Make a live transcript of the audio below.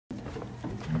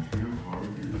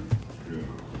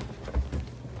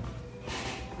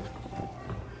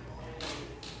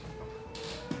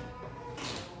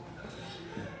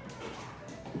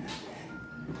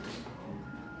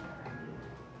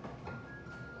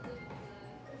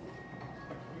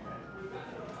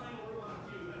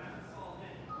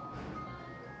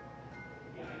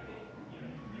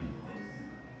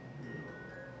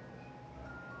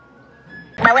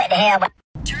what the hell?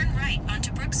 Turn right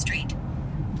onto Brook Street.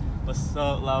 What's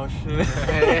up, Lao Shi?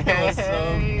 What's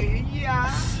up?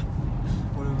 Yeah.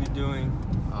 What are we doing?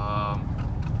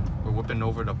 We're whipping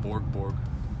over the borg. Borg?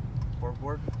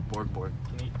 Borg.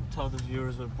 Can you tell the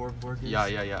viewers what borg is?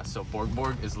 Yeah. So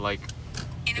borg is like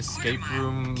In a escape quarter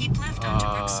mile, room. keep left onto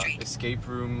Brook Street. Escape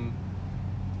room.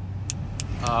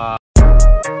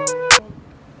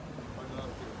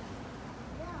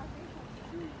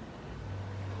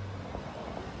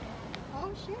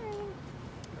 Oh, sure.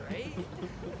 Right?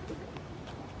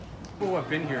 Who have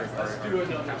been here?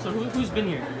 So who's been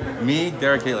here? Me,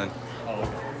 Derek, Caitlin.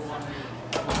 Oh.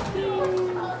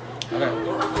 Okay,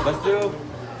 let's do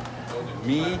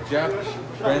me, Jeff,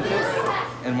 Francis,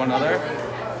 and one other.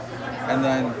 And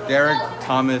then Derek,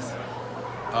 Thomas,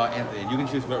 Anthony. You can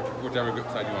choose whichever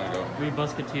side you want to go. Three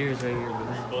Musketeers right here.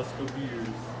 Three Musketeers.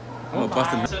 I'm gonna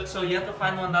bust it. So you have to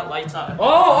find one that lights up.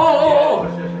 Oh!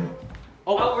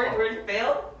 Oh, where you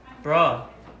failed? Bruh.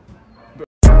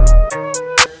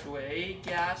 Sway,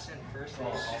 gas, and first aid.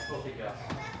 I'll take gas.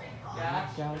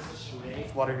 Gas, sway.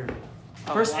 Water here.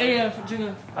 Oh, First water. A for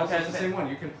Junior. Okay, it's the same one.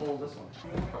 You can pull this one.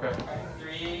 Okay.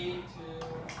 3,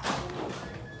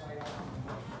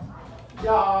 2.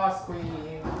 Yas,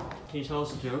 queen. Can you tell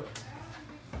us a joke?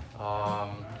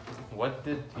 What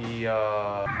did the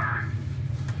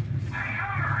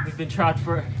We've been trapped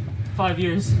for 5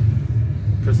 years.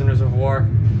 prisoners of war?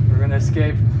 We're gonna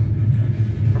escape.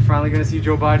 We're finally gonna see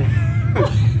Joe Biden.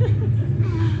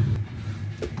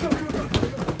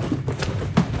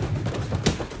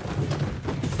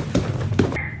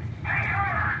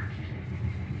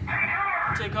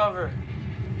 Take cover.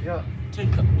 Yeah.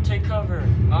 Take cover. Take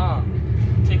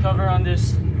cover on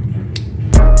this.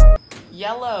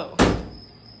 Yellow.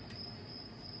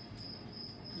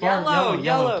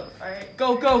 Yellow. Alright.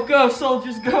 Go,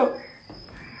 soldiers, go.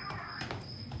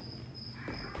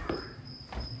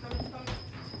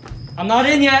 I'm not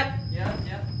in yet. Yeah,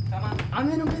 come on. I'm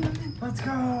in. Let's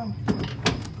go.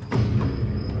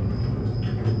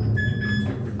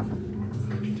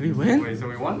 Do we win? Wait, so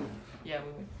we won? Yeah,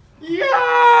 we win. Yeah!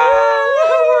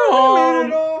 We're home. We made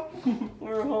it all.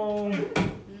 We're home. Yeah.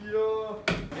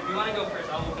 If you want to go first,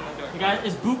 I'll open the door. Hey guys,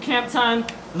 it's boot camp time.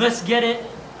 Let's get it.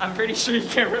 I'm pretty sure you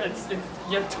can't run.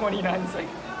 You have 29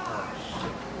 seconds.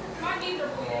 My knees are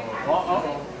bleeding.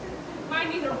 Uh-oh. My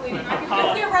knees are bleeding. I can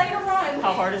just get ready to run.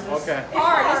 How hard is this? Okay. It's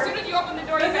hard. As soon as you open the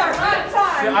door, you gotta run.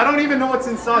 Yeah, I don't even know what's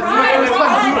inside. Run, It's run,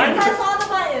 like press all the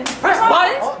buttons. Press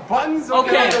buttons? oh, buttons?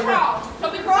 Okay. Crawl.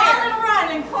 So we crawl and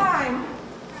run and climb.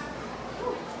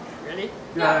 Ready?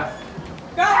 Yeah.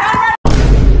 Go, run.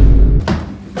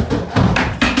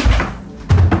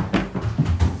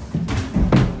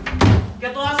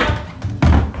 Get the last one.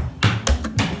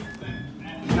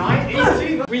 9,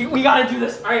 18. We gotta do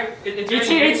this. Alright, it's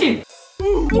 18.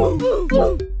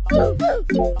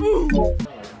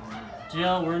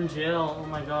 Jail, we're in jail. Oh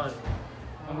my god.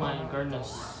 Oh my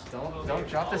goodness. Don't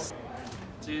drop this.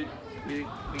 Dude, we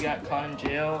got caught in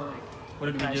jail. Like, What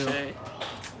did can we I do? say?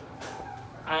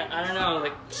 I don't know,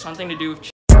 like something to do with.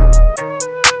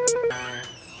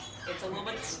 It's a little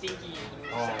bit stinky.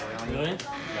 Oh, Really?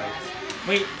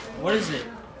 Wait, what is it?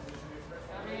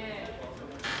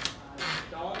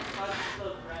 Don't touch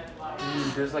the red light.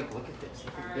 Dude, there's like, look at this.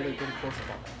 Get a close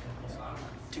up.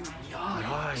 Dude, yuck.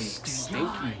 Yikes.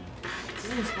 Stinky.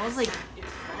 Dude, it smells like.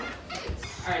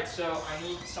 Alright, so I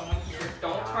need someone here.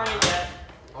 Don't turn it yet.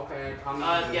 Okay, Tommy.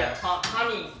 Hands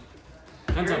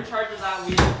You're in up. charge of that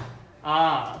wheel.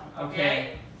 Ah, Okay?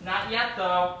 okay. Not yet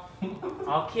though.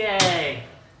 Okay.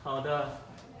 Hold up.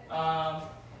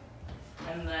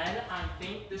 And then I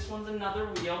think this one's another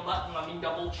wheel, but let me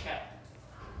double check.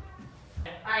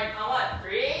 Alright, on what?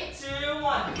 3, 2,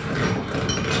 1.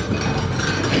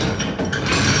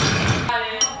 Got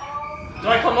it. Do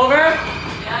I come over?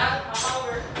 Yeah, come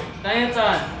over.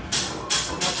 Diane-san.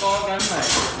 Go ganmai.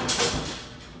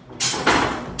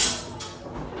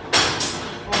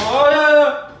 Oh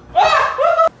yeah.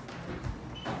 Ah!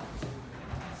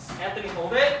 Anthony,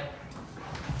 hold it.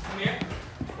 Come here.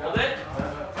 Hold it.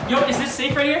 Yo, is this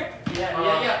safe right here? Yeah.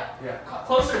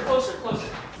 Closer.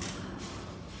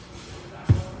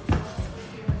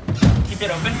 Keep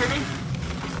it open for me.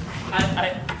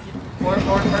 Or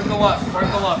go up.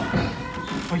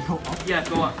 Oh, you go up. Yeah,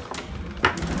 go up.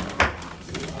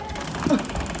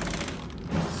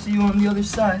 See you on the other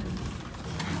side.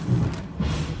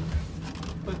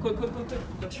 Quick.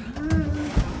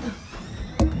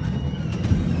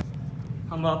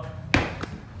 I'm up.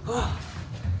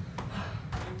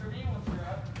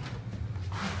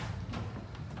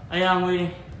 Yeah, I'm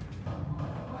waiting.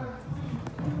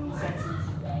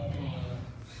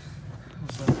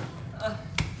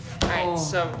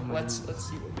 So let's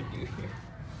see what we do here.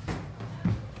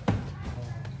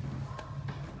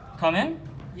 Come in?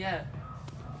 Yeah.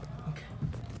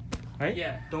 Right?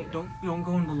 Yeah. Don't go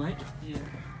in the light. Yeah.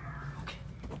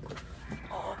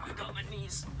 Oh my god, my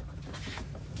knees.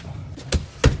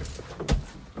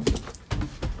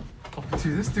 Oh,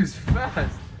 dude, this dude's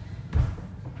fast.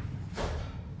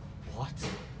 What?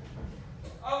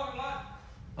 Oh, we want.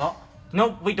 Oh,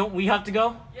 No, wait, don't we have to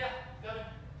go? Yeah. Got it.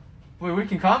 wait, we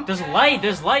can come? There's light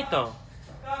though.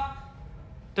 Come.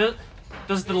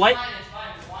 Does the light? It's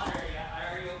fine. It's water. Yeah.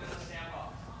 I already opened the stamp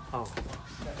box. Oh.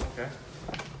 Okay.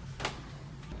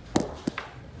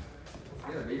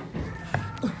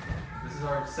 This is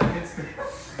our second step.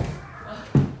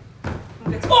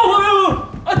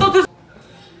 Oh, I thought this.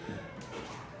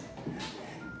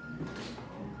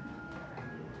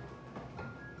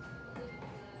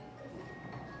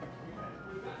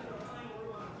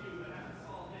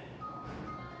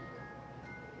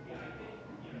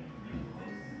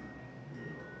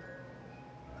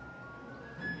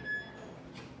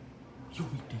 Yo,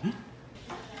 we did it.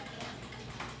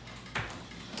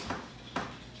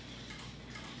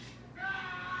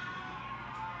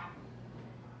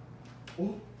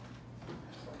 Oh.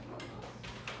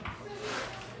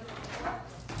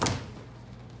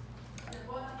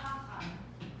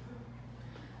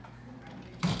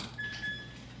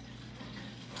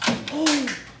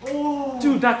 Oh.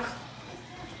 Dude, that.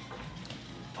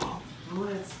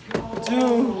 Let's go. Dude,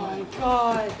 oh my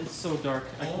god. It's so dark.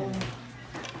 I can't.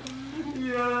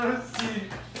 Yes.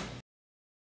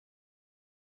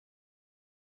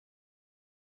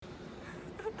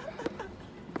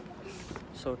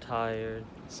 So tired.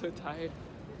 So tired.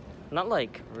 Not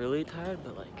like really tired,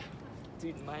 but like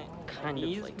Dude, my kind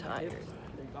knees, of like my tired. hips,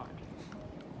 they're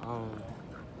gone.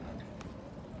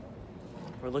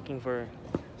 We're looking for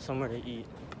somewhere to eat.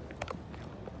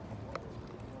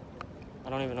 I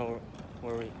don't even know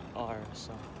where we are,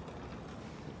 so.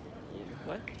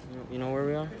 What? You know where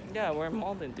we are? Yeah, we're in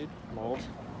Malden, dude. Mold.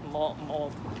 Mall.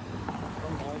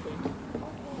 We're Malden.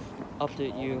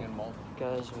 Update you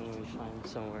guys when we find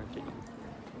somewhere to eat.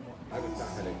 I would not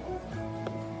headache.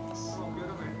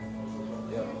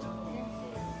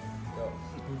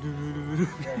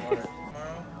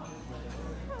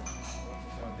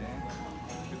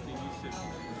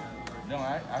 No,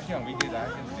 actually on weekdays I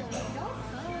can do that.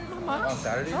 On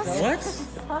Saturdays? What?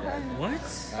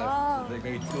 What? Like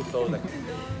maybe 2 of those. Like,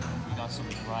 We got some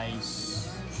rice.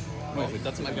 wait,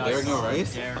 that's my Derek no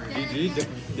rice?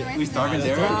 GG? We starving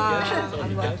Derek?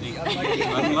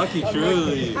 Unlucky,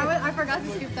 truly. I forgot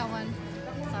to scoop that one.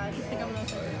 Sorry, I just think I'm gonna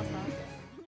something else now.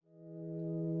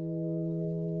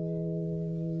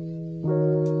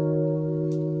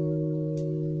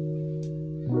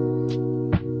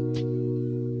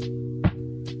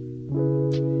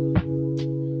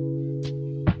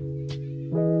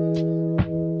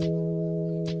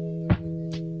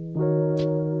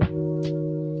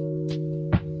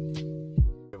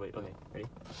 Wait, okay, ready?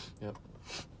 Yep.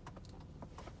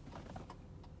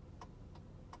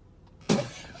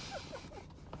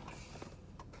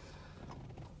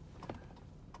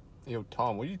 Yo,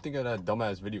 Tom, what do you think of that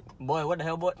dumbass video? Boy, what the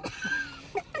hell, boy?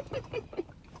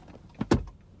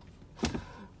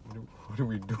 What are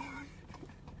we doing?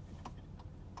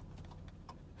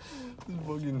 This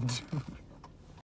fucking dude.